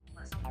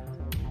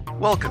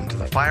Welcome to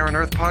the Fire and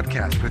Earth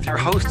podcast with your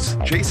hosts,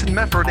 Jason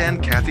Mefford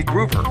and Kathy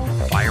Groover.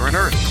 Fire and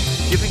Earth,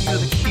 giving you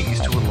the keys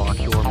to unlock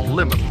your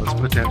limitless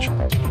potential.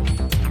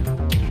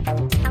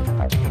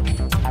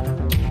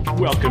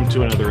 Welcome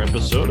to another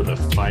episode of the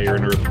Fire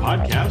and Earth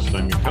podcast.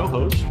 I'm your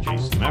co-host,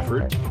 Jason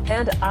Mefford.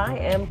 And I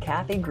am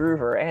Kathy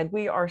Groover, and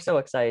we are so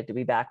excited to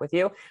be back with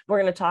you. We're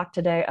going to talk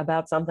today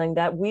about something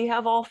that we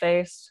have all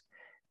faced.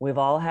 We've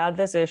all had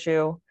this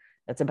issue.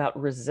 It's about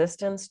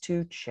resistance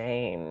to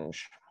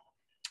change.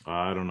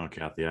 I don't know,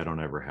 Kathy. I don't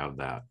ever have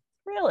that.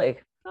 Really?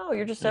 Oh,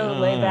 you're just so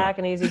laid back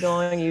and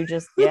easygoing. You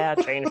just,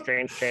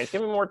 change.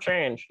 Give me more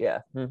change. Yeah.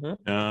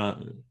 Yeah.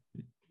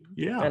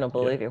 I don't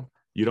believe you.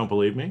 You don't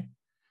believe me?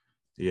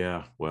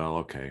 Yeah. Well,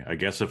 okay. I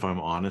guess if I'm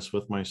honest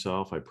with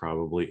myself, I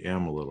probably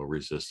am a little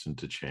resistant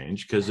to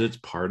change because it's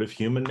part of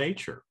human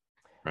nature,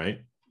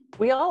 right?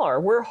 We all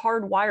are. We're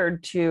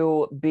hardwired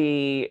to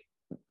be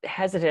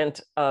hesitant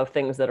of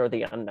things that are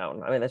the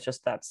unknown. I mean,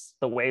 that's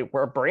the way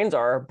where brains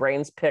are.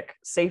 Brains pick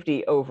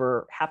safety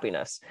over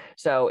happiness.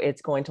 So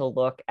it's going to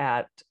look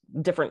at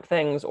different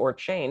things or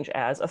change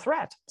as a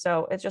threat.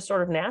 So it's just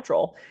sort of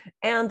natural.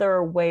 And there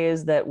are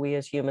ways that we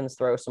as humans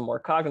throw some more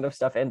cognitive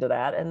stuff into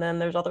that. And then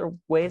there's other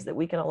ways that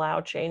we can allow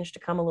change to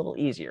come a little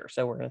easier.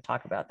 So we're going to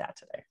talk about that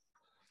today.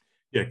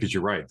 Yeah, because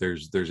you're right.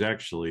 There's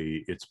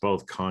actually, it's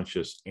both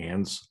conscious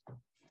and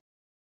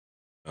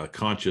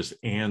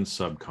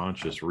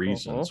subconscious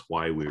reasons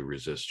why we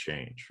resist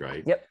change,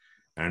 right? Yep.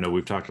 And I know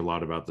we've talked a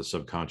lot about the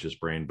subconscious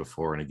brain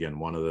before, and again,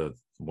 one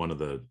of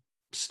the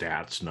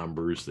stats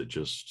numbers that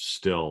just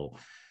still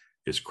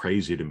is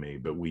crazy to me,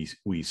 but we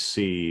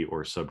see,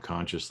 or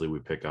subconsciously we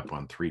pick up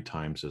on 3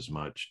 times as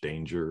much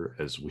danger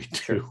as we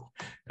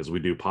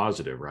do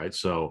positive, right?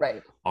 So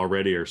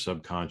already our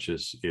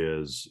subconscious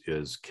is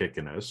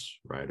kicking us,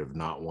 right, of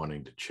not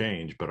wanting to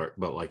change, but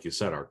like you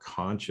said, our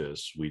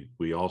conscious,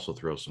 we also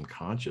throw some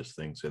conscious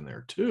things in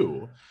there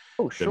too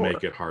that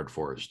make it hard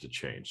for us to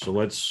change. So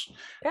let's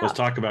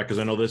talk about, because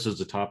I know this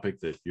is a topic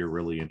that you're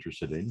really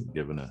interested in,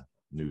 given a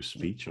new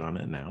speech on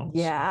it now.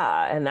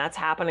 Yeah, and that's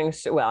happening.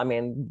 Well, I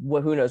mean,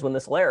 who knows when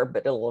this will air,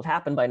 but it'll have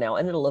happened by now,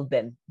 and it'll have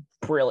been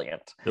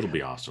brilliant. It'll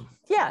be awesome.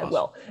 Yeah, awesome. It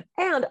will.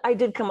 And I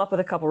did come up with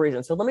a couple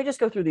reasons. So let me just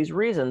go through these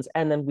reasons,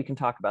 and then we can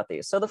talk about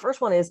these. So the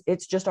first one is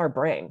it's just our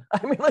brain.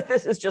 I mean, like,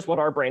 this is just what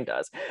our brain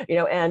does,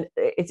 and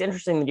it's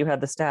interesting that you had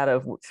the stat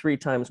of 3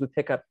 times we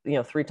pick up,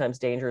 3 times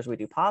danger as we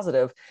do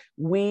positive.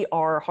 We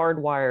are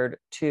hardwired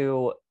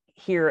to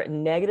hear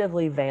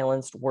negatively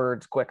valenced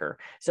words quicker.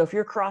 So if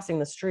you're crossing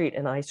the street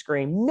and I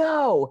scream,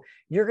 "No,"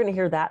 you're going to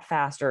hear that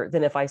faster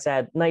than if I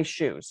said, "Nice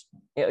shoes."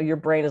 Your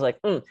brain is like,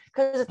 because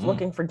it's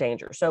looking for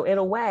danger. So in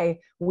a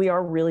way, we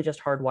are really just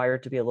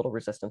hardwired to be a little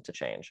resistant to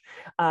change.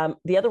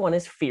 The other one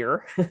is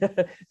fear,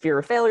 fear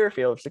of failure,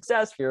 fear of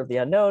success, fear of the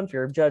unknown,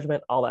 fear of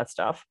judgment, all that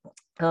stuff.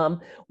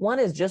 One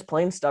is just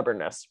plain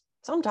stubbornness.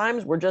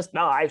 Sometimes we're just,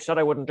 no, I said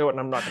I wouldn't do it and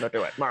I'm not going to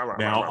do it.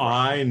 Now,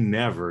 I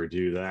never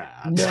do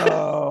that.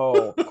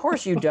 No, of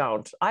course you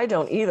don't. I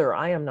don't either.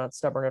 I am not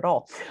stubborn at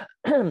all.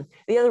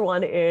 The other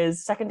one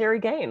is secondary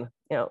gain.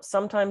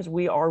 Sometimes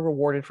we are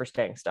rewarded for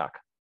staying stuck.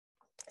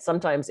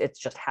 Sometimes it's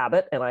just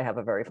habit, and I have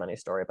a very funny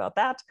story about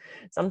that.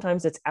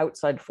 Sometimes it's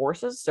outside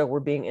forces, so we're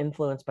being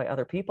influenced by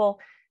other people.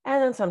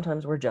 And then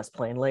sometimes we're just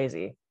plain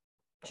lazy.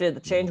 The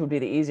change would be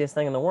the easiest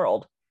thing in the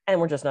world. And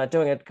we're just not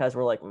doing it because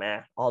we're like,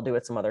 meh, I'll do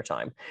it some other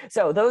time.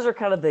 So those are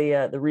kind of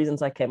the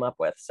reasons I came up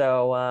with.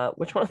 So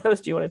which one of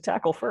those do you want to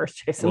tackle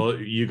first, Jason? Well,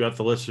 you got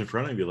the list in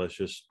front of you. Let's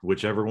just,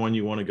 whichever one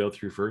you want to go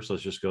through first,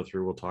 let's just go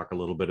through. We'll talk a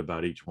little bit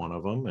about each one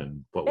of them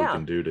and what we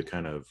can do to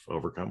kind of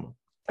overcome them.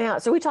 Yeah,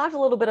 so we talked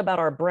a little bit about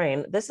our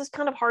brain. This is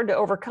kind of hard to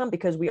overcome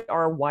because we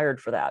are wired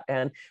for that.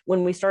 And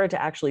when we started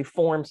to actually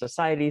form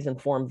societies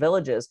and form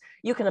villages,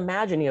 you can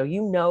imagine,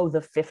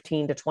 the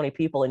 15 to 20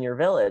 people in your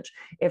village.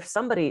 If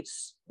somebody,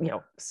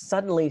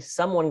 suddenly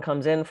someone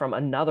comes in from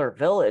another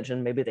village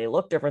and maybe they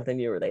look different than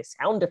you or they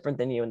sound different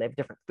than you and they have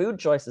different food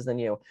choices than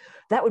you,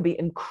 that would be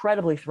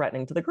incredibly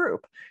threatening to the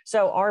group.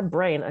 So our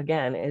brain,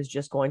 again, is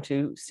just going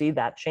to see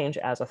that change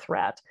as a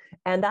threat.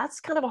 And that's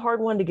kind of a hard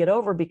one to get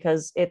over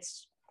because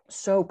it's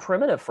so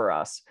primitive for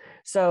us.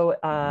 So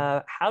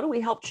how do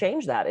we help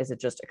change that? Is it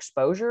just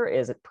exposure?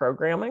 Is it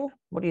programming?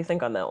 What do you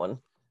think on that one?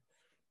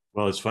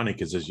 Well, it's funny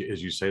because as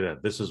you say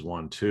that, this is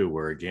one too,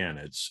 where again,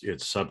 it's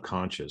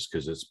subconscious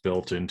because it's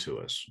built into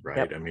us, right?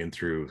 Yep. I mean,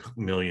 through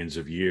millions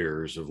of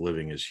years of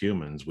living as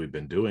humans, we've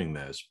been doing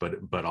this,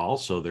 but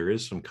also there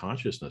is some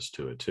consciousness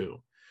to it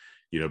too.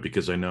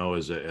 Because I know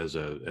as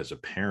a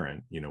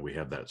parent, we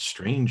have that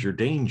stranger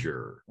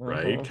danger,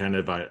 right? Kind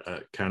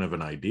of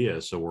an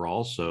idea. So we're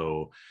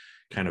also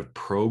kind of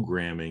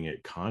programming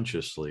it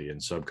consciously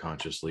and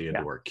subconsciously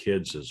into our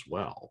kids as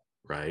well,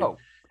 right? Oh,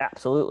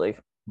 absolutely.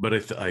 But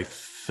I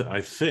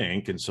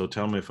think, and so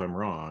tell me if I'm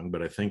wrong,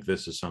 but I think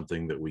this is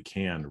something that we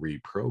can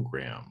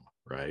reprogram,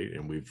 right?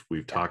 And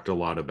we've talked a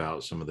lot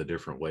about some of the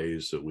different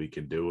ways that we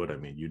can do it. I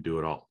mean, you do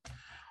it all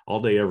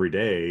day, every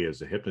day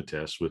as a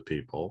hypnotist with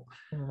people,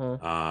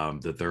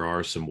 that there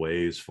are some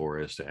ways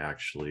for us to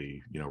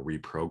actually,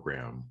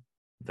 reprogram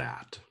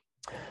that.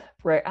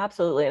 Right,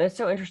 absolutely. And it's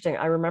so interesting.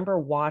 I remember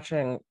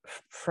watching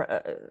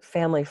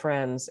family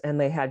friends, and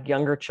they had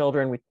younger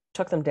children. We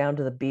took them down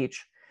to the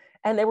beach,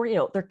 and they were,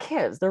 they're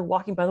kids. They're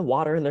walking by the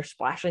water and they're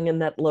splashing in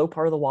that low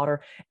part of the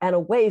water. And a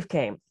wave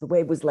came. The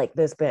wave was like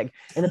this big.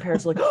 And the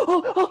parents were like,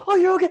 oh,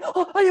 you're okay.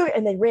 Oh, are you okay?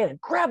 And they ran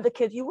and grabbed the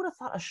kids. You would have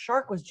thought a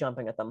shark was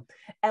jumping at them.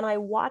 And I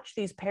watched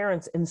these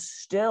parents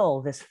instill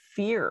this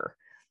fear,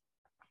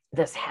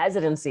 this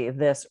hesitancy,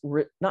 this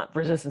not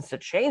resistance to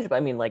change, but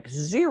I mean like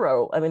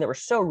zero. I mean, they were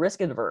so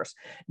risk adverse.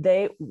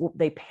 They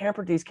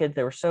pampered these kids.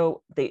 They were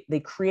so they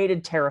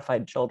created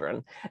terrified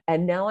children.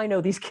 And now I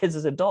know these kids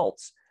as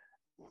adults,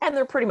 and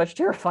they're pretty much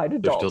terrified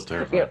adults. They're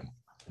still terrified.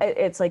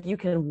 It's like you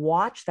can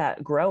watch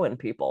that grow in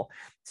people.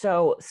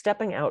 So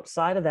stepping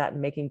outside of that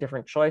and making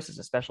different choices,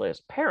 especially as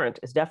a parent,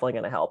 is definitely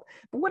going to help.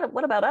 But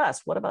what about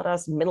us? What about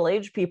us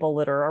middle-aged people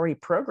that are already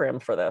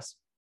programmed for this?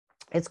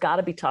 It's got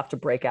to be tough to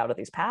break out of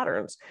these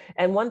patterns.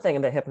 And one thing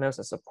in the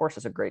hypnosis, of course,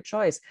 is a great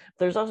choice.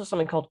 There's also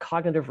something called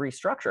cognitive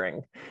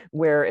restructuring,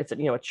 where it's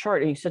a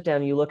chart, and you sit down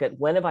and you look at,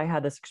 when have I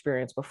had this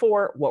experience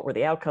before? What were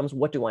the outcomes?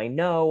 What do I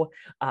know?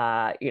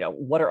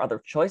 What are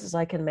other choices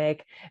I can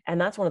make?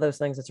 And that's one of those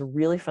things. It's a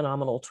really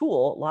phenomenal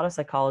tool. A lot of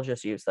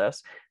psychologists use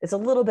this. It's a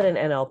little bit in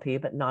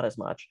NLP, but not as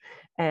much.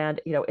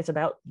 And it's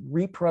about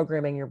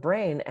reprogramming your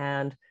brain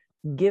and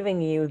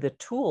giving you the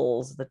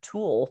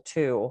tool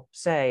to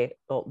say,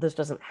 well, this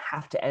doesn't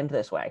have to end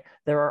this way.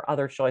 There are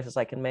other choices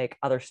I can make,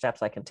 other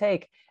steps I can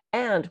take,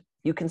 and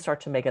you can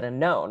start to make it a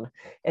known.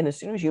 And as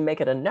soon as you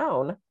make it a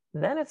known,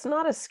 then it's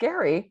not as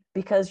scary,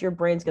 because your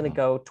brain's going to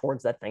go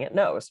towards that thing it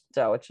knows.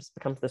 So it just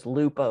becomes this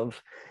loop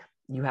of,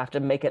 you have to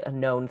make it a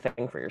known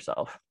thing for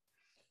yourself.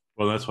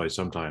 Well, that's why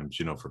sometimes,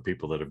 for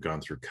people that have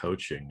gone through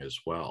coaching as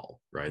well,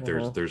 right?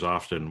 Mm-hmm. There's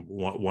often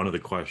one of the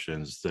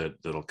questions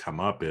that'll come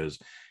up is,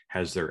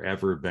 has there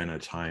ever been a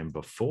time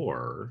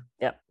before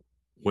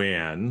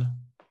when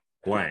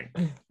blank,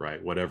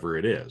 right? Whatever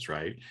it is,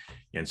 right?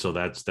 And so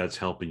that's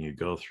helping you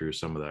go through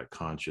some of that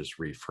conscious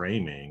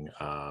reframing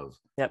of,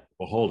 well,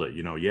 hold it,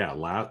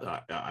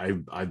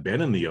 I've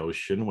been in the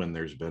ocean when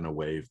there's been a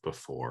wave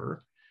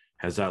before.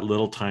 Has that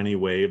little tiny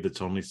wave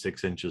that's only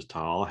 6 inches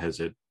tall, has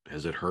it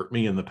hurt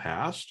me in the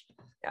past?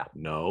 Yeah.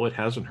 No, it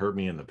hasn't hurt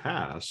me in the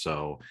past.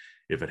 So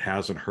if it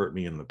hasn't hurt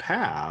me in the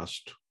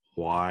past,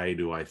 why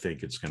do I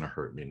think it's going to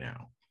hurt me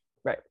now?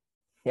 Right.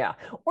 Yeah.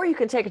 Or you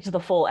can take it to the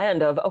full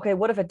end of, okay,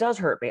 what if it does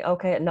hurt me?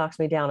 Okay, it knocks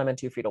me down. I'm in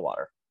 2 feet of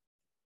water.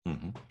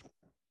 Mm-hmm.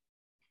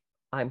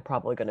 I'm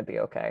probably going to be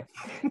okay.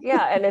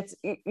 Yeah. And it's,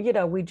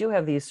 we do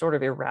have these sort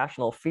of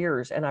irrational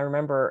fears. And I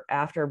remember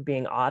after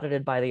being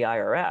audited by the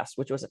IRS,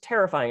 which was a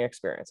terrifying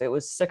experience, it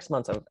was 6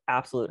 months of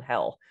absolute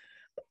hell.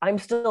 I'm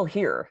still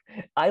here.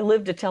 I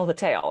live to tell the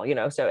tale,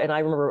 So, and I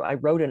remember I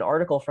wrote an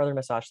article for other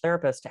massage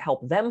therapists to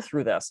help them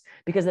through this,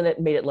 because then it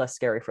made it less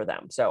scary for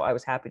them. So I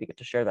was happy to get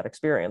to share that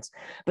experience.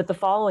 But the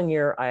following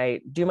year,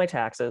 I do my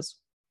taxes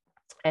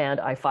and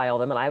I file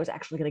them, and I was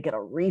actually going to get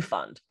a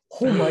refund.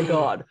 Oh my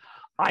God.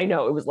 I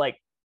know it was like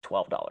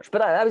 $12,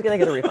 but I was going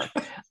to get a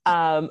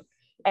refund.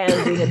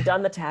 And we had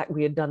done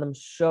we had done them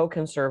so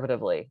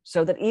conservatively,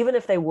 so that even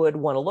if they would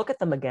want to look at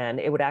them again,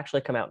 it would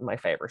actually come out in my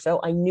favor. So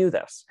I knew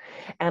this,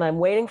 and I'm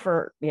waiting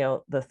for,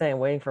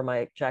 waiting for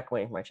my check.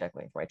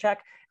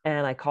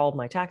 And I called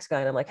my tax guy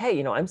and I'm like,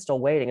 hey, I'm still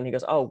waiting. And he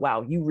goes, oh,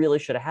 wow, you really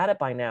should have had it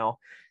by now.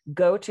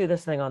 Go to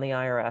this thing on the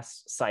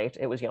IRS site.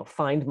 It was,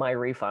 find my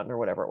refund or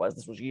whatever it was.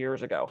 This was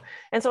years ago.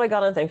 And so I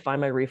got on the thing, find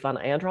my refund.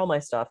 I enter all my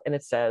stuff and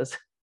it says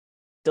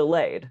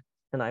delayed.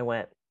 And I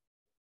went,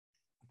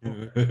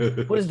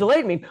 what does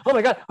delayed mean? Oh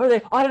my God, are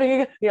they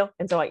auditing again?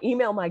 And so I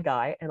emailed my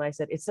guy and I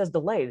said, it says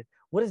delayed.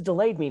 What does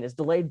delayed mean? Is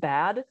delayed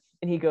bad?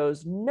 And he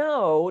goes,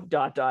 no, ...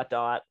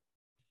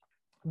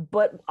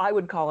 But I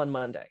would call on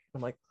Monday.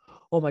 I'm like,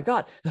 oh my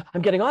God,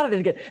 I'm getting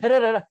audited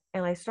again.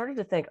 And I started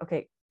to think,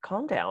 okay,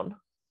 calm down.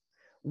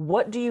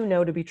 What do you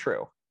know to be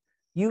true?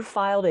 You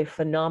filed a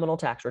phenomenal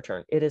tax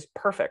return. It is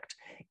perfect.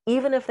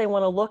 Even if they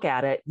want to look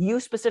at it, you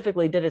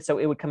specifically did it so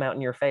it would come out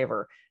in your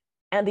favor.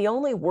 And the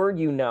only word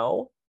you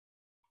know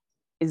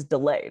is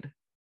delayed.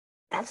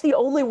 That's the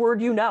only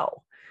word you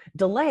know.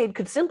 Delayed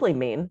could simply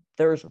mean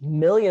there's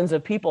millions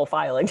of people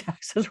filing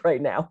taxes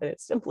right now, and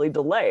it's simply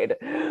delayed.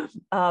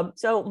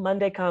 So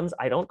Monday comes,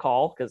 I don't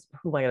call, because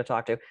who am I going to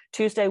talk to?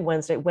 Tuesday,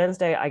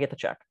 Wednesday, I get the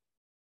check.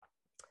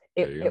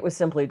 It was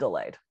simply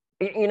delayed.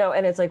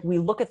 And it's like, we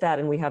look at that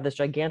and we have this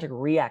gigantic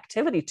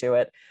reactivity to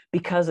it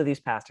because of these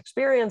past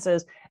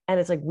experiences. And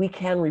it's like, we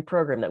can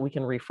reprogram that, we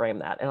can reframe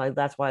that. And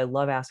that's why I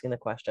love asking the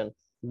question,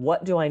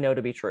 what do I know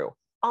to be true?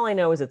 All I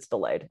know is it's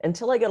delayed.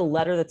 Until I get a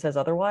letter that says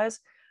otherwise,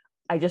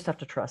 I just have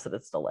to trust that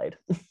it's delayed.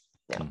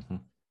 Yeah. Mm-hmm.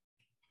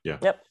 Yeah.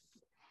 Yep.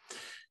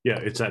 Yeah.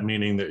 It's that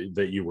meaning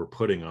that you were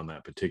putting on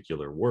that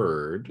particular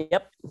word.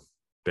 Yep.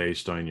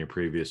 Based on your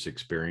previous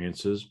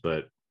experiences,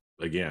 but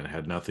again,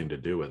 had nothing to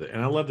do with it.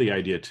 And I love the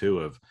idea too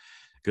of,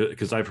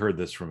 because I've heard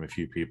this from a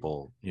few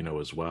people,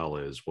 as well,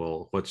 is,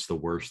 well, what's the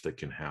worst that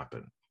can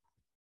happen?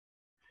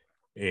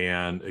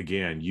 And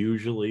again,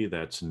 usually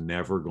that's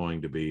never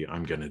going to be,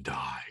 I'm going to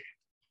die.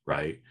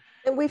 Right.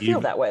 And we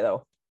feel that way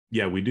though.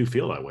 yeah, we do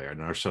feel that way.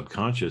 And our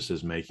subconscious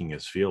is making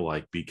us feel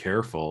like, be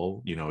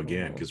careful,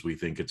 again, because we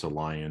think it's a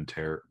lion,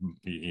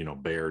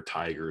 bear,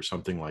 tiger,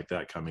 something like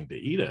that coming to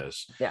eat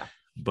us. Yeah.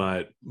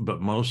 But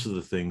most of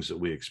the things that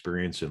we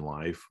experience in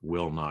life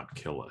will not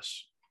kill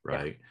us.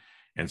 Right. Yeah.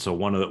 And so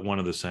one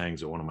of the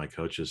sayings that one of my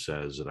coaches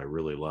says that I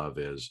really love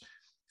is,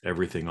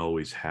 everything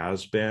always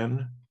has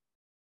been,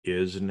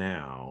 is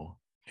now,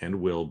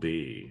 and will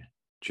be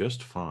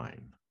just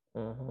fine.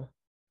 Mm-hmm.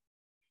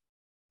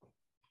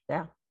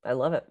 Yeah, I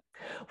love it.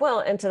 Well,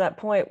 and to that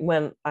point,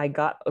 when I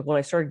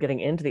started getting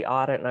into the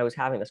audit and I was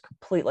having this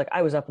complete, like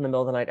I was up in the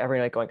middle of the night every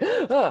night going,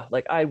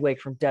 like I'd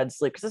wake from dead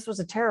sleep, because this was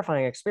a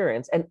terrifying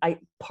experience. And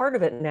part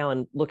of it now,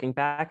 and looking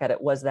back at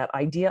it, was that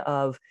idea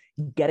of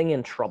getting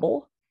in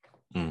trouble.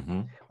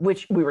 Mm-hmm.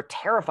 Which we were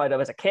terrified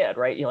of as a kid,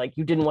 right?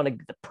 You didn't want to,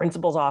 the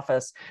principal's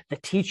office, the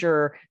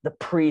teacher, the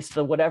priest,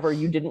 the whatever,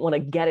 you didn't want to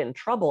get in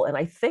trouble. And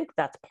I think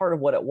that's part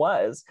of what it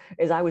was,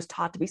 is I was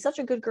taught to be such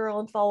a good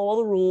girl and follow all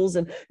the rules.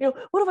 And,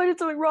 what if I did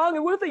something wrong?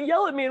 And what if they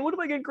yell at me? And what if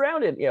I get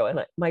grounded?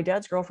 And my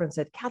dad's girlfriend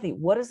said, Kathy,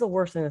 what is the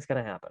worst thing that's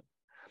going to happen?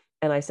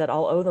 And I said,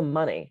 I'll owe them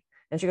money.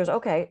 And she goes,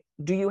 okay,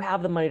 do you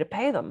have the money to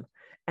pay them?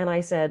 And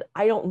I said,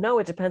 I don't know.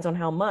 It depends on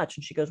how much.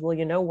 And she goes, well,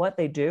 you know what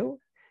they do?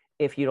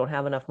 If you don't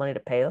have enough money to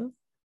pay them,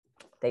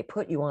 they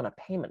put you on a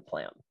payment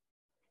plan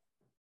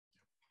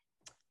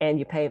and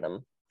you pay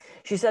them.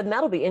 She said, and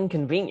that'll be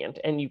inconvenient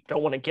and you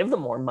don't want to give them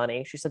more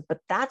money. She said, but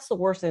that's the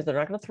worst thing, is they're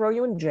not going to throw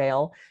you in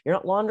jail. You're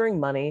not laundering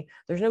money.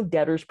 There's no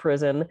debtor's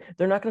prison.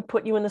 They're not going to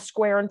put you in the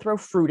square and throw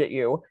fruit at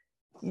you.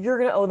 You're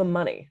going to owe them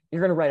money.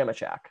 You're going to write them a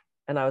check.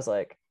 And I was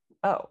like,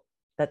 oh,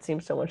 that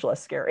seems so much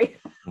less scary,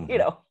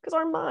 because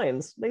our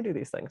minds, they do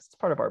these things. It's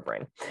part of our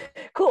brain.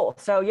 Cool.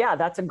 So yeah,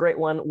 that's a great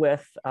one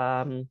with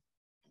our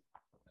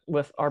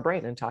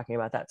brain and talking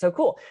about that. So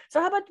cool. So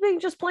how about being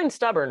just plain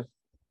stubborn?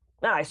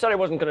 I said I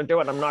wasn't going to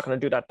do it. I'm not going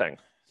to do that thing.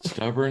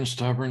 Stubborn.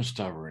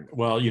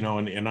 Well,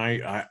 and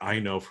I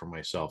know for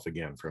myself,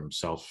 again, from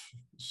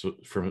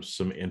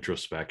some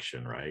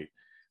introspection, right?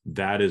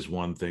 That is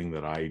one thing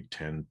that I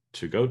tend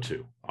to go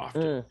to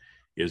often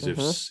is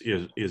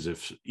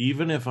if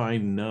even if I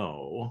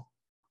know,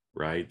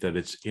 right, that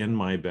it's in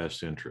my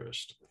best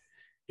interest,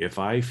 if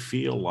I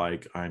feel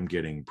like I'm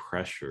getting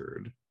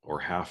pressured or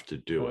have to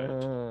do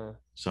it,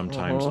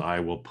 sometimes I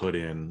will put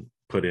in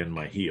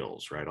my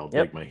heels, right? I'll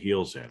dig my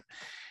heels in.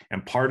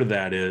 And part of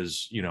that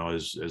is,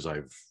 as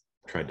I've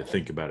tried to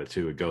think about it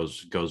too, it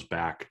goes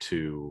back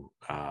to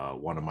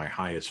one of my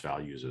highest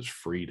values is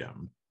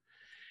freedom.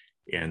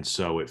 And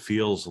so it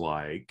feels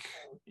like,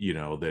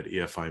 that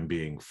if I'm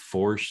being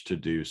forced to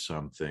do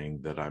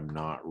something, that I'm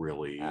not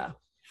really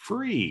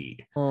free.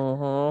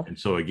 And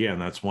so again,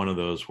 that's one of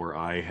those where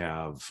I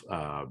have,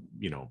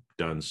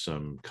 done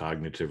some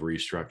cognitive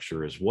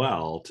restructure as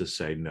well to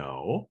say,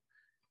 no,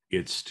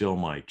 it's still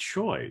my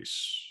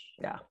choice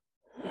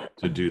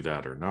to do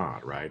that or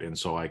not. Right. And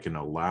so I can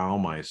allow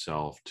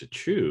myself to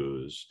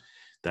choose.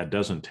 That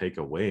doesn't take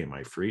away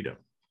my freedom.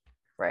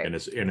 Right.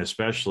 And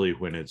especially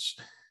when it's,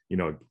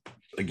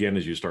 again,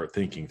 as you start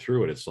thinking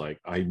through it, it's like,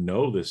 I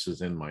know this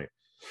is in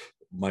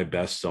my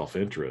best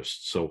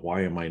self-interest. So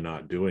why am I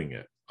not doing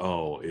it?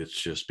 Oh, it's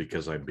just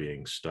because I'm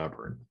being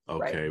stubborn.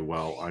 Okay,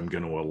 well, I'm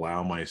going to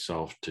allow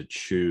myself to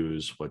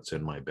choose what's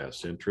in my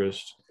best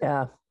interest.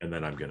 Yeah. And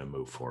then I'm going to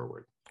move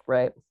forward.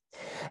 Right.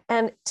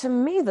 And to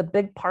me, the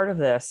big part of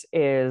this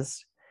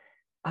is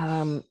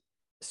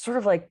sort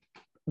of like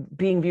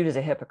being viewed as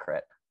a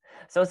hypocrite.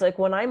 So it's like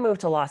when I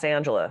moved to Los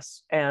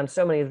Angeles and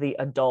so many of the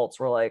adults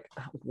were like,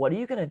 what are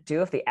you going to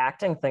do if the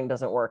acting thing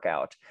doesn't work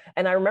out?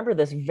 And I remember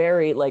this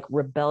very like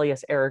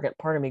rebellious, arrogant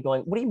part of me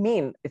going, what do you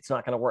mean it's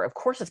not going to work? Of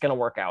course it's going to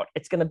work out.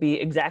 It's going to be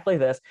exactly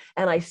this.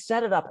 And I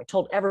set it up. I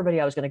told everybody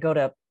I was going to go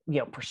to,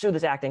 pursue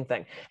this acting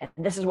thing. And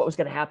this is what was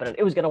going to happen. And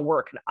it was going to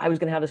work. And I was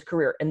going to have this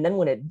career. And then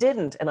when it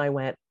didn't, and I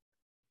went,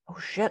 oh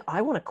shit,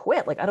 I want to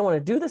quit. Like, I don't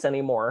want to do this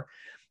anymore.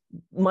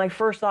 My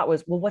first thought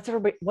was, well, what's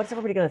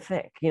everybody going to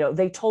think?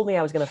 They told me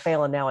I was going to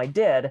fail and now I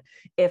did.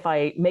 If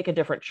I make a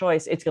different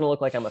choice, it's going to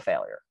look like I'm a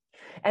failure.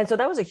 And so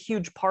that was a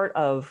huge part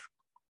of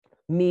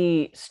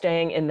me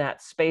staying in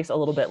that space a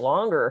little bit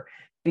longer,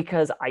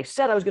 because I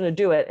said I was going to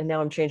do it and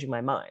now I'm changing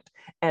my mind.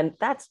 And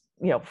that's,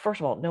 first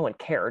of all, no one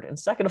cared. And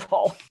second of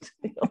all,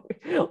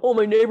 oh,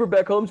 my neighbor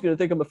back home is going to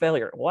think I'm a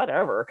failure,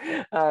 whatever.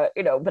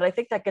 But I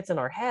think that gets in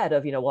our head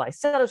of, well, I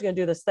said I was going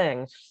to do this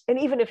thing. And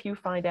even if you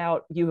find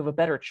out you have a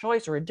better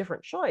choice or a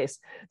different choice,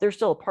 there's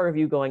still a part of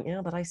you going,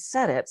 yeah, but I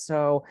said it.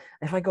 So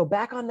if I go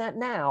back on that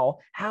now,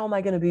 how am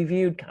I going to be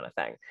viewed, kind of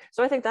thing.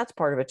 So I think that's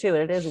part of it too.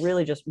 And it is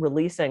really just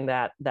releasing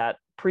that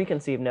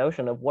preconceived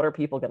notion of what are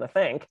people going to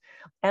think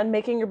and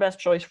making your best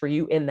choice for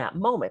you in that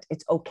moment.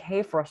 It's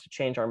okay for us to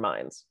change our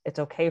minds. It's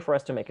okay for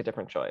us to make a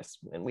different choice.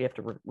 And we have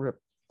to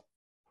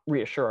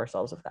reassure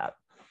ourselves of that.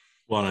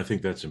 Well, and I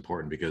think that's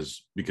important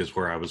because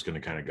where I was going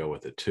to kind of go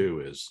with it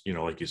too is,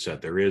 like you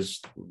said, there is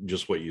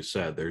just what you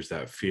said, there's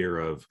that fear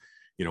of,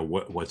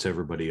 what's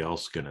everybody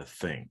else going to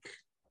think,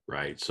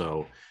 right?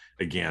 So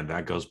again,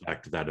 that goes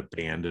back to that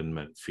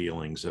abandonment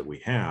feelings that we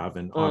have.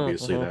 And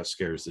obviously that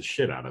scares the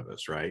shit out of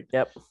us, right?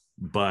 Yep.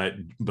 but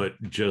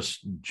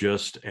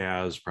just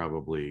as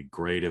probably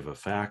great of a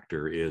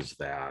factor is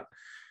that,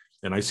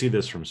 and I see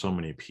this from so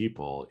many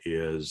people,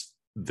 is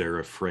they're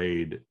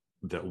afraid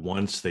that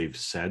once they've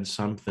said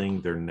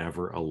something, they're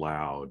never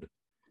allowed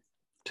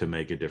to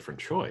make a different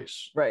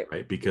choice. Right.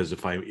 Because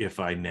if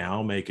I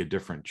now make a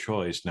different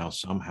choice, now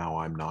somehow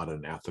I'm not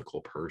an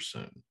ethical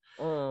person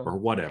or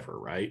whatever.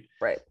 Right.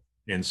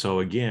 And so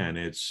again,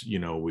 it's,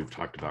 we've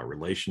talked about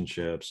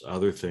relationships,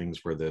 other things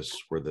where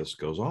this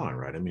goes on,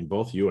 right? I mean,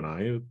 both you and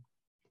I have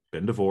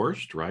been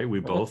divorced, right? We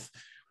both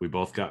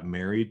got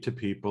married to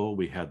people.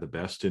 We had the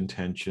best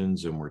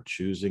intentions, and we're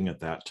choosing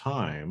at that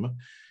time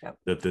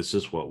that this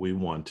is what we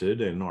wanted.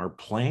 And our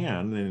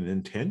plan and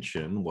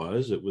intention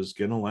was it was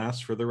going to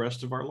last for the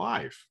rest of our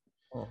life.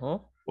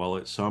 Well,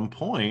 at some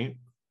point,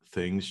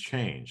 things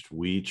changed.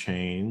 We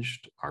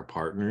changed, our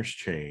partners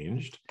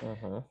changed,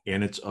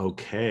 and it's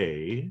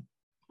okay,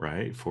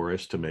 right, for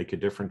us to make a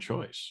different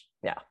choice.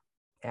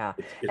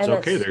 It's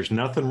okay. There's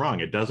nothing wrong.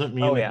 It doesn't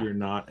mean that you're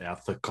not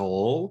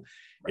ethical.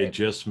 It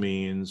just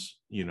means,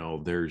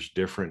 there's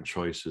different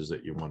choices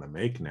that you want to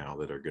make now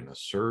that are going to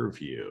serve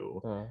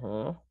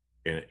you.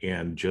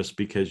 And just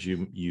because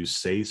you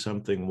say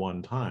something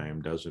one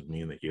time doesn't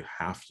mean that you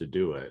have to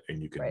do it,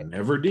 and you can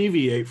never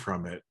deviate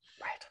from it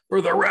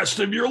for the rest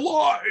of your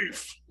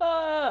life.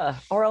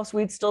 Or else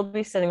we'd still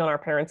be sitting on our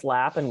parents'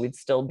 lap, and we'd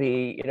still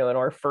be, in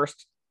our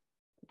first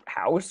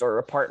house or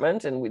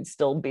apartment, and we'd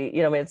still be,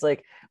 it's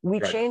like we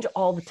change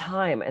all the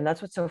time. And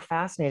that's what's so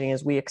fascinating,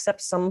 is we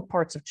accept some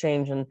parts of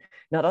change and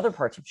not other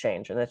parts of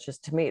change. And that's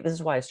just, to me, this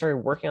is why I started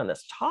working on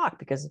this talk,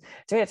 because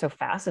to me it's so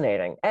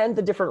fascinating, and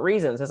the different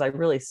reasons, as I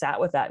really sat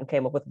with that and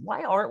came up with,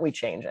 why aren't we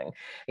changing?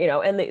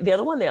 And the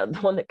other one, the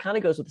one that kind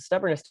of goes with the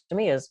stubbornness to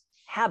me, is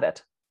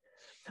habit.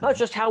 Oh, it's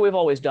just how we've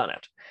always done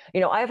it.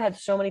 I've had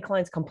so many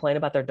clients complain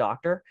about their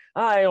doctor.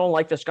 I don't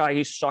like this guy.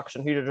 He sucks.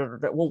 And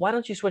well, why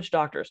don't you switch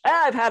doctors?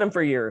 I've had him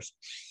for years.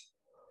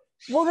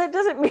 Well, that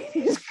doesn't mean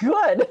he's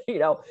good.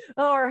 Oh,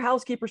 our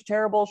housekeeper's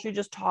terrible. She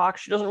just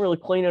talks. She doesn't really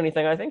clean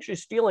anything. I think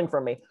she's stealing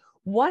from me.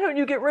 Why don't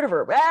you get rid of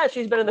her?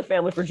 She's been in the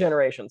family for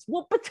generations.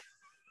 Well, but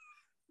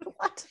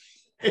what?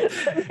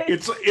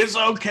 It's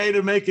okay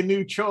to make a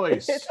new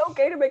choice. It's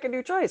okay to make a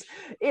new choice.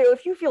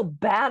 If you feel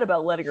bad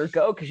about letting her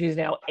go because she's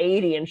now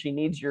 80 and she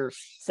needs your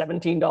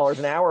 $17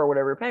 an hour or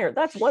whatever you're paying her,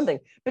 that's one thing.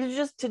 But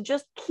to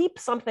just keep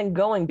something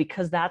going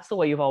because that's the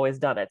way you've always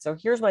done it. So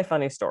here's my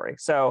funny story.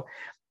 So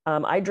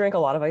I drink a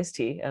lot of iced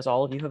tea, as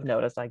all of you have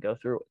noticed. I go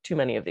through too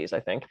many of these,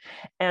 I think.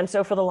 And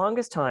so for the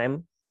longest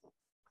time,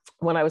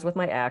 when I was with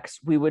my ex,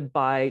 we would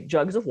buy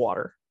jugs of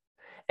water.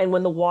 And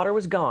when the water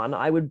was gone,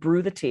 I would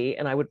brew the tea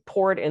and I would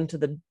pour it into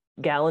the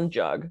gallon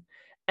jug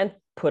and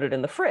put it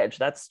in the fridge.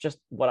 That's just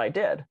what I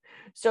did.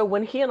 So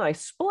when he and I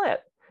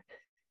split,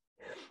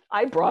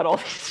 I brought all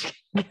these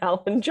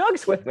gallon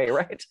jugs with me,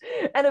 right?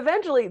 And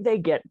eventually they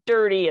get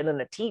dirty, and then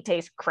the tea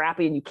tastes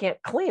crappy and you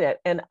can't clean it.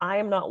 And I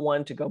am not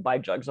one to go buy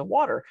jugs of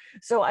water.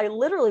 So I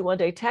literally one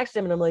day texted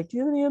him and I'm like, do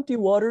you have any empty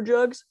water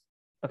jugs?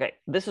 Okay,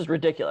 this is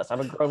ridiculous. I'm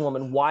a grown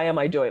woman. Why am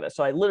I doing this?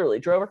 So I literally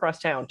drove across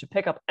town to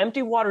pick up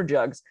empty water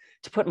jugs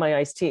to put my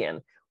iced tea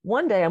in.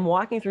 One day I'm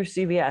walking through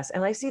CVS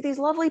and I see these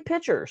lovely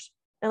pitchers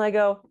and I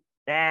go,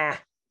 they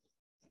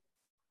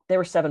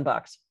were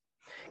 $7.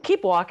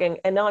 Keep walking.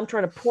 And now I'm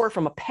trying to pour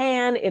from a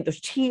pan and there's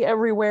tea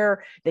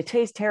everywhere. They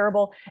taste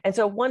terrible. And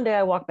so one day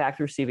I walk back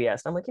through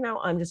CVS and I'm like,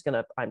 I'm just going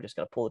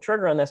to pull the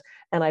trigger on this.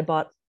 And I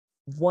bought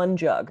one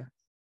jug,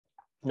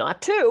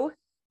 not two,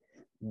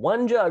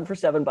 one jug for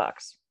 $7.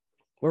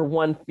 Where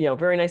one,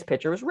 very nice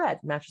pitcher was red,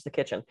 matches the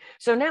kitchen.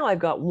 So now I've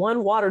got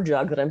one water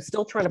jug that I'm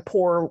still trying to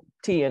pour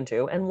tea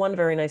into, and one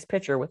very nice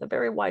pitcher with a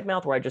very wide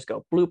mouth where I just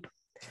go bloop.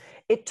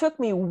 It took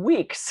me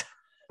weeks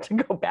to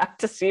go back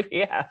to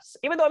CVS,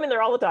 even though I'm in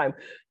there all the time,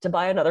 to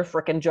buy another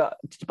frickin' jug,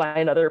 to buy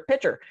another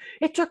pitcher.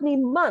 It took me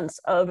months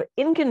of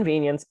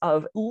inconvenience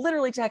of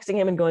literally texting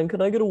him and going,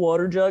 "Can I get a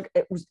water jug?"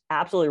 It was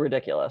absolutely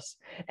ridiculous.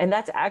 And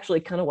that's actually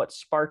kind of what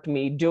sparked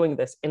me doing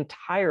this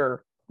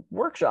entire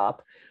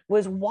workshop.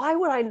 Was why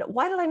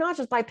did I not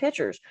just buy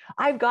pitchers?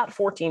 I've got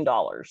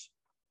 $14.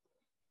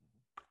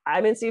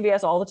 I'm in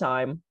CVS all the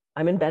time.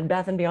 I'm in Bed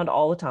Bath & Beyond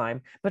all the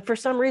time. But for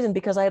some reason,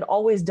 because I had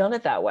always done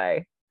it that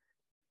way,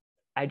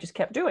 I just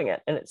kept doing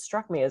it. And it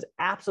struck me as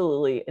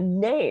absolutely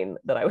inane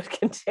that I was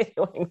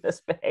continuing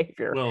this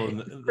behavior. Well,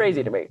 it's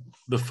crazy to me.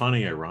 The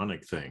funny,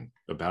 ironic thing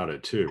about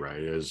it too,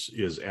 right, is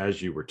as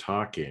you were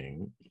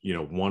talking,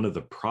 one of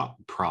the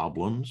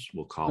problems,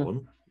 we'll call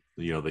them,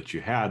 that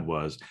you had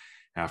was,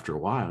 after a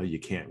while, you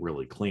can't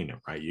really clean it,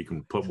 right? You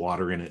can put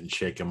water in it and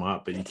shake them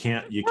up, but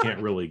you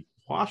can't really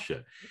wash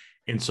it.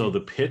 And so the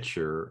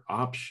pitcher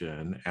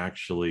option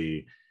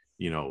actually,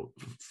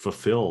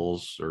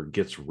 fulfills or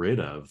gets rid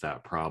of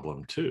that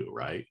problem too,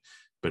 right?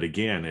 But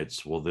again,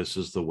 it's, well, this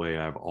is the way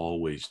I've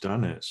always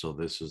done it, so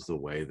this is the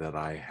way that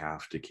I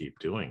have to keep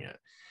doing it.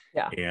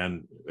 Yeah.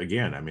 And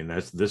again, I mean,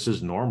 this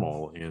is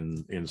normal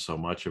in so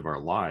much of our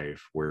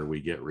life where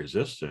we get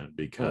resistant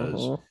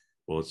because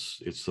well,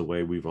 it's the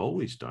way we've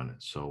always done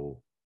it.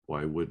 So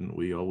why wouldn't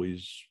we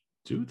always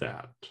do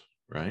that?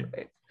 Right.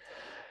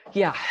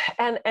 Yeah.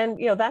 And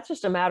that's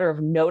just a matter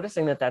of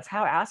noticing that that's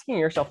how, asking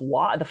yourself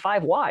why, the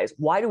 5 whys.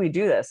 Why do we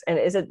do this? And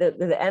is it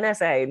the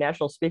NSA,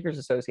 National Speakers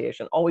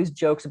Association, always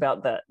jokes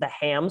about the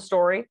ham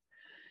story?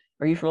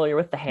 Are you familiar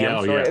with the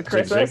ham story at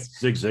Christmas?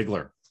 Zig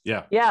Ziglar.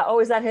 Yeah. Yeah.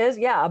 Oh, is that his?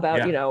 Yeah.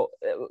 About, Yeah.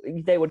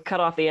 They would cut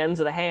off the ends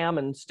of the ham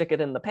and stick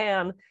it in the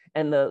pan.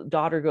 And the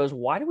daughter goes,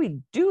 why do we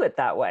do it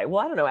that way?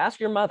 Well, I don't know.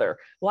 Ask your mother.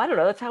 Well, I don't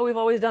know. That's how we've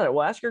always done it.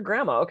 Well, ask your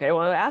grandma. Okay.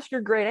 Well, ask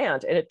your great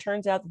aunt. And it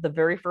turns out that the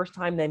very first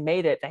time they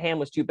made it, the ham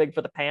was too big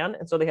for the pan.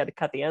 And so they had to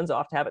cut the ends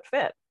off to have it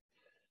fit.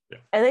 Yeah.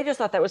 And they just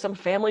thought that was some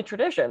family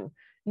tradition,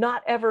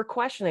 not ever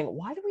questioning,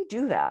 why do we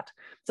do that?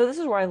 So this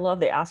is where I love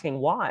the asking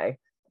why.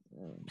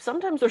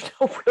 Sometimes there's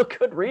no real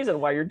good reason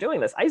why you're doing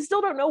this. I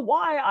still don't know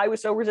why I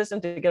was so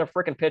resistant to get a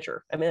freaking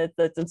pitcher. I mean,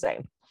 it's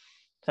insane.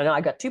 So now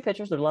I got 2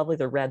 pitchers. They're lovely.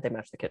 They're red. They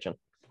match the kitchen.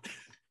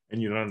 And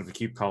you don't have to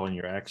keep calling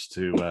your ex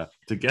to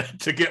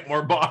get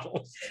more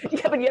bottles.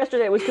 Yeah, but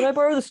yesterday it was, can I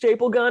borrow the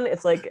staple gun?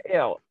 It's like,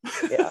 yeah,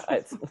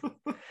 it's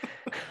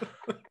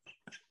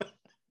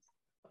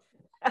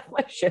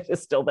my shit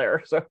is still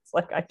there. So it's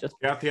like,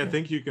 Kathy, I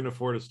think you can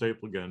afford a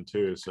staple gun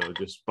too. So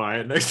just buy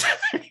it next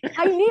time.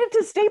 I needed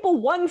to staple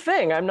one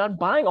thing. I'm not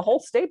buying a whole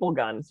staple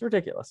gun. It's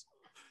ridiculous.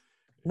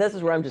 This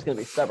is where I'm just going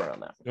to be stubborn on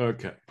that.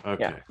 Okay.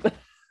 Yeah.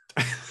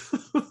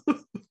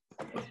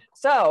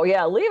 So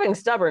yeah, leaving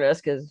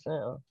stubbornness because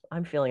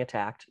I'm feeling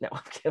attacked. No,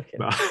 I'm kidding.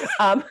 No.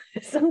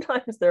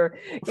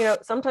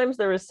 Sometimes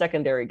there is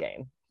secondary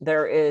gain.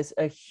 There is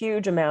a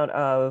huge amount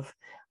of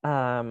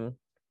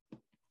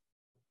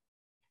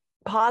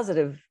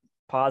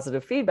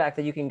positive feedback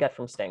that you can get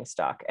from staying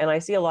stuck. And I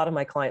see a lot of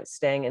my clients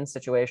staying in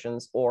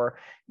situations or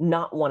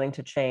not wanting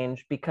to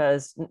change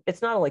because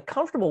it's not only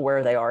comfortable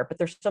where they are, but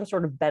there's some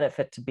sort of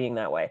benefit to being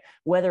that way,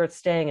 whether it's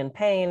staying in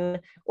pain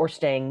or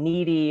staying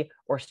needy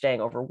or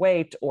staying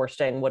overweight or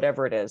staying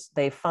whatever it is.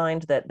 They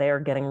find that they are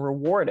getting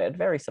rewarded,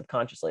 very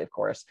subconsciously, of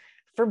course,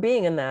 for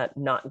being in that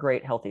not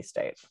great healthy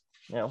state,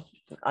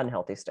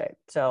 unhealthy state.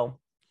 So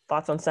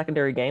thoughts on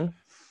secondary gain?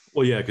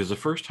 Well, yeah, because the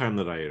first time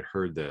that I had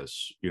heard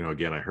this,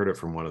 again, I heard it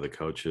from one of the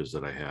coaches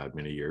that I had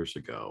many years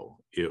ago.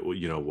 It,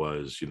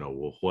 was,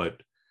 well,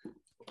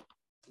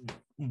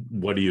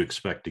 what do you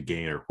expect to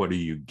gain, or what are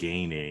you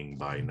gaining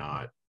by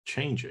not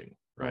changing,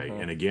 right?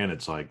 Mm-hmm. And again,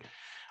 it's like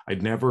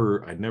I'd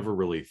never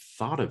really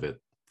thought of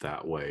it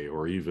that way,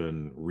 or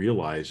even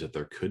realized that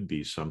there could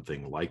be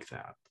something like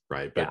that,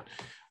 right?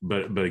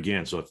 But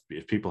again, so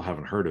if people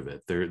haven't heard of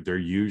it, there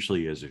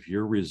usually is, if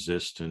you're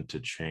resistant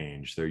to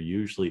change, there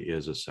usually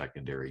is a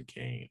secondary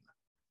gain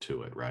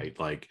to it, right?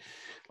 Like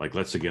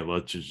we'll just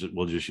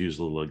use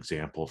a little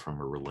example from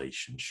a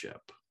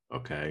relationship.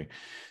 Okay.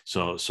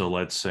 So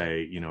let's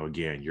say,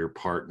 again, your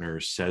partner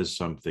says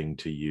something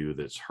to you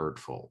that's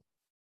hurtful.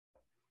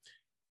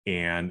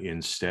 And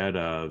instead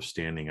of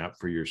standing up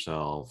for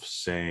yourself,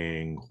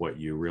 saying what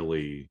you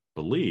really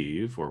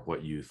believe or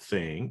what you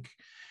think,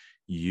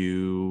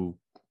 you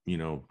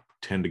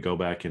tend to go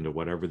back into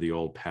whatever the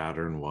old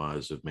pattern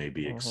was of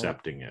maybe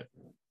accepting it,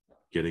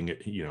 getting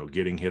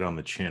hit on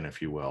the chin,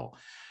 if you will,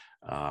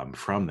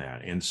 from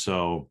that. And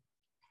so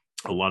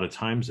a lot of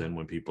times then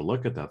when people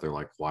look at that, they're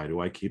like, why do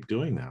I keep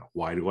doing that?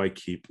 Why do I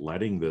keep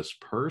letting this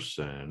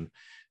person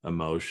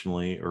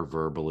emotionally or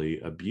verbally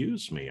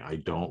abuse me? I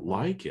don't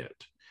like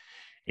it.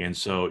 And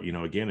so,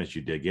 again, as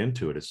you dig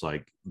into it, it's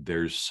like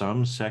there's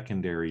some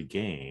secondary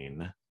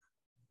gain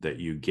that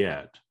you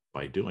get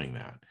by doing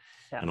that.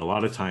 Yeah. And a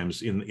lot of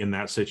times in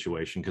that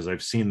situation, because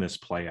I've seen this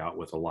play out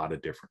with a lot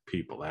of different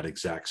people, that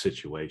exact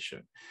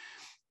situation.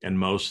 And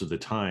most of the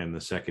time,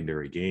 the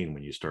secondary gain,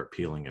 when you start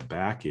peeling it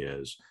back,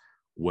 is,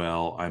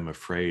 well, I'm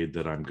afraid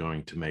that I'm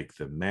going to make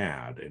them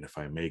mad. And if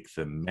I make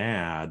them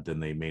mad,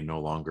 then they may no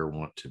longer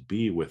want to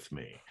be with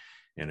me.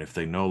 And if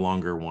they no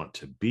longer want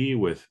to be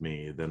with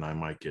me, then I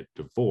might get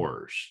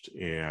divorced.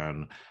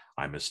 And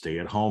I'm a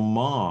stay-at-home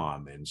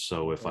mom. And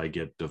so if I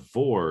get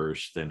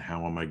divorced, then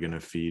how am I going to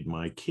feed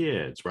my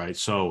kids? Right.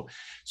 So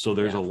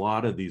there's a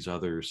lot of these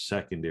other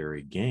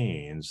secondary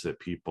gains that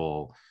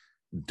people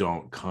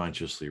don't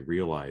consciously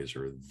realize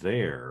are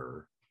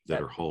there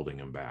that are holding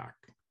them back.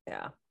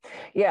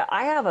 Yeah.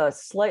 I have a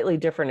slightly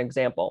different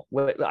example.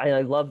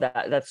 I love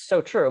that. That's so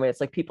true. I mean,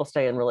 it's like people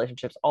stay in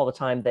relationships all the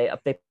time. They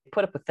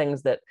put up with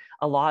things that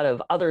a lot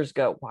of others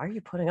go, why are you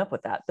putting up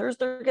with that?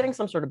 They're getting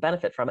some sort of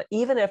benefit from it,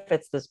 even if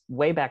it's this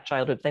way back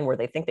childhood thing where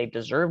they think they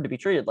deserve to be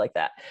treated like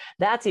that.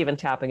 That's even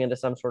tapping into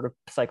some sort of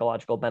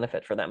psychological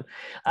benefit for them.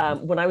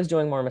 When I was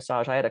doing more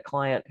massage, I had a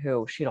client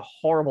who, she had a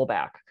horrible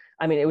back.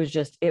 I mean, it was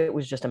just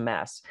a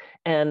mess.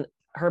 And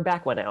her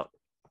back went out.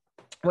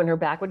 When her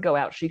back would go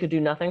out, she could do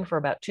nothing for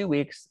about 2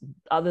 weeks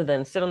other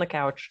than sit on the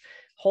couch,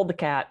 hold the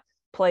cat,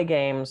 play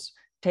games,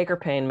 take her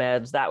pain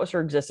meds. That was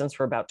her existence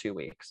for about 2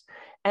 weeks.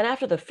 And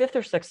after the 5th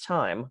or 6th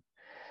time,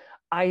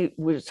 I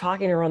was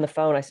talking to her on the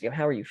phone. I said,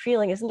 how are you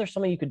feeling? Isn't there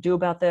something you could do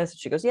about this? And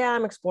she goes, yeah,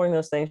 I'm exploring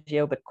those things,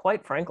 but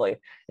quite frankly,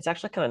 it's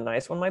actually kind of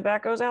nice when my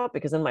back goes out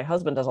because then my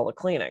husband does all the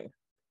cleaning.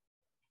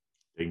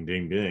 Ding,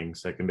 ding, ding,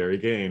 secondary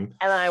gain.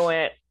 And I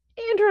went,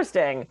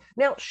 interesting.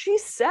 Now she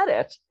said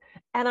it.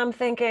 And I'm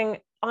thinking,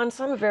 on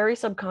some very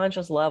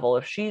subconscious level,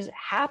 if she's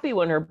happy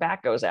when her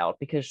back goes out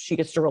because she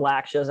gets to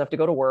relax, she doesn't have to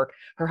go to work,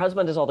 her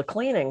husband does all the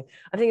cleaning,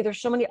 I think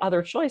there's so many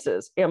other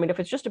choices. I mean, if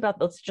it's just about,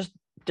 let's just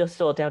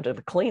distill it down to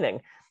the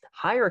cleaning,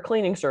 hire a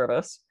cleaning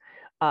service,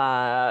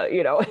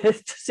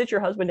 sit your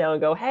husband down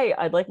and go, hey,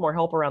 I'd like more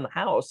help around the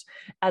house,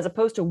 as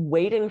opposed to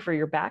waiting for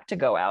your back to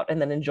go out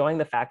and then enjoying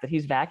the fact that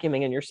he's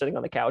vacuuming and you're sitting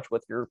on the couch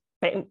with your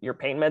pain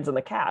meds and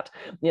the cat.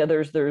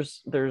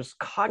 There's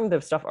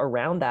cognitive stuff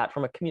around that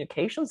from a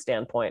communication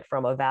standpoint,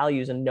 from a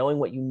values and knowing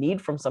what you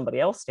need from somebody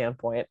else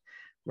standpoint,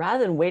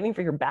 rather than waiting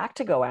for your back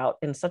to go out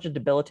in such a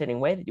debilitating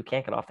way that you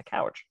can't get off the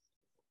couch.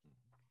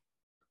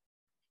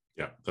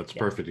 Yeah, that's a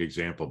perfect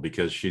example,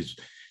 because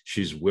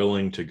she's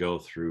willing to go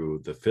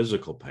through the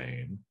physical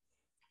pain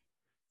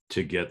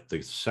to get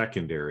the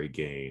secondary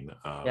gain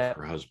of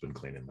her husband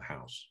cleaning the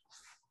house.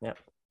 Yep.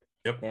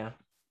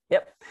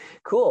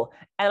 Cool.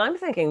 And I'm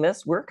thinking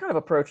we're kind of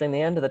approaching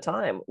the end of the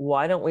time.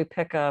 Why don't we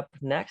pick up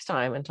next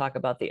time and talk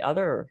about the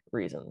other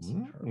reasons?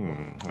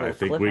 I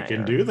think we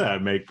can do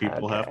that. Make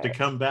people have to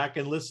come back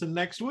and listen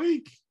next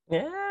week.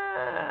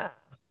 Yeah,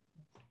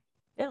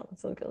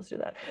 let's do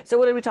that. So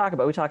what did we talk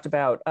about? We talked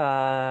about,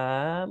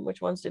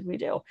 which ones did we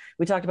do?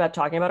 We talked about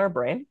talking about our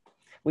brain.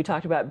 We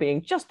talked about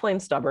being just plain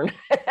stubborn.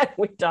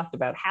 We talked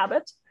about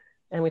habit,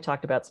 and we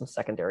talked about some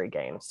secondary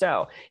gain.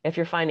 So if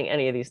you're finding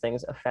any of these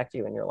things affect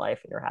you in your life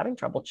and you're having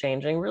trouble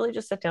changing, really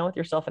just sit down with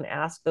yourself and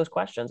ask those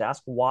questions.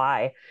 Ask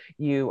why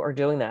you are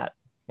doing that.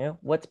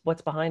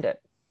 What's behind it?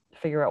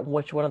 Figure out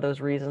which one of those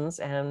reasons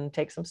and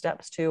take some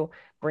steps to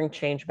bring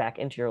change back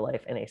into your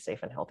life in a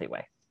safe and healthy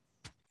way.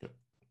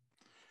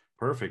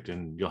 Perfect.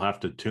 And you'll have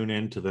to tune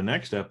in to the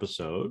next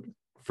episode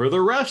for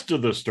the rest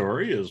of the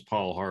story, as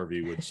Paul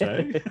Harvey would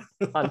say.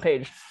 On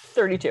page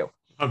 32.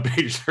 On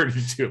page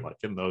 32, like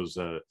in those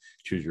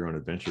Choose Your Own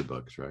Adventure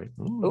books, right?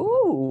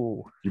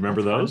 Ooh. You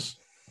remember those?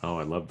 Fun. Oh,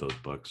 I love those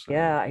books.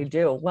 Yeah, I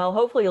do. Well,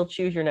 hopefully you'll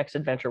choose your next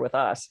adventure with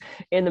us.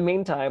 In the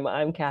meantime,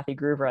 I'm Kathy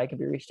Gruver. I can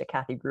be reached at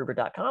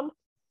kathygruver.com.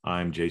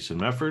 I'm Jason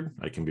Mefford.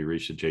 I can be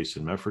reached at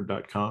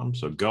jasonmefford.com.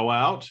 So go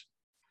out.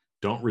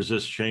 Don't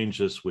resist change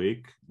this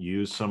week.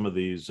 Use some of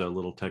these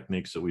little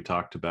techniques that we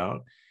talked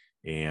about,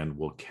 and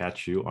we'll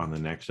catch you on the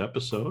next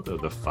episode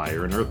of the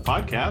Fire and Earth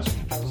podcast.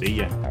 See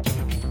ya.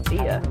 See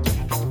ya.